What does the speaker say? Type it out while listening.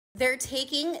They're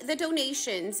taking the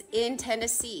donations in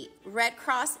Tennessee. Red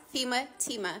Cross, FEMA,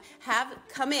 TEMA have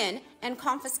come in and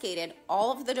confiscated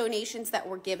all of the donations that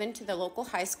were given to the local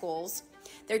high schools.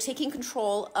 They're taking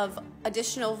control of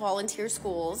additional volunteer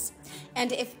schools.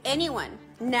 And if anyone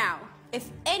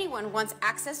wants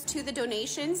access to the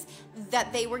donations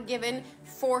that they were given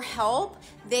for help,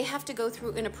 they have to go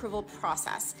through an approval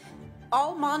process.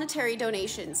 All monetary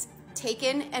donations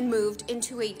taken and moved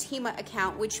into a TEMA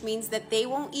account, which means that they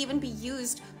won't even be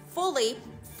used fully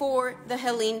for the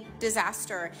Helene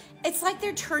disaster. It's like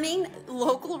they're turning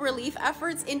local relief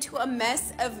efforts into a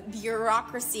mess of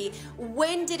bureaucracy.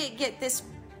 When did it get this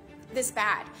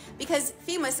bad? Because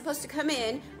FEMA is supposed to come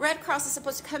in, Red Cross is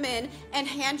supposed to come in and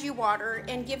hand you water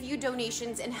and give you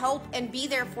donations and help and be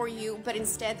there for you, but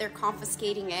instead they're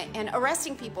confiscating it and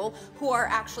arresting people who are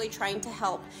actually trying to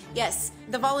help. Yes,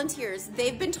 the volunteers,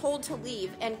 they've been told to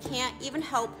leave and can't even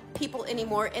help people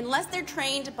anymore unless they're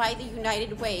trained by the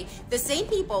United Way. The same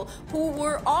people who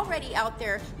were already out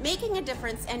there making a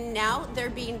difference, and now they're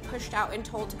being pushed out and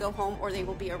told to go home or they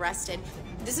will be arrested.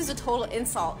 This is a total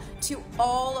insult to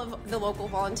all of the local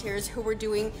volunteers who were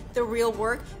doing the real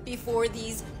work before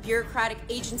these bureaucratic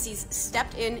agencies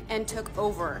stepped in and took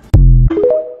over.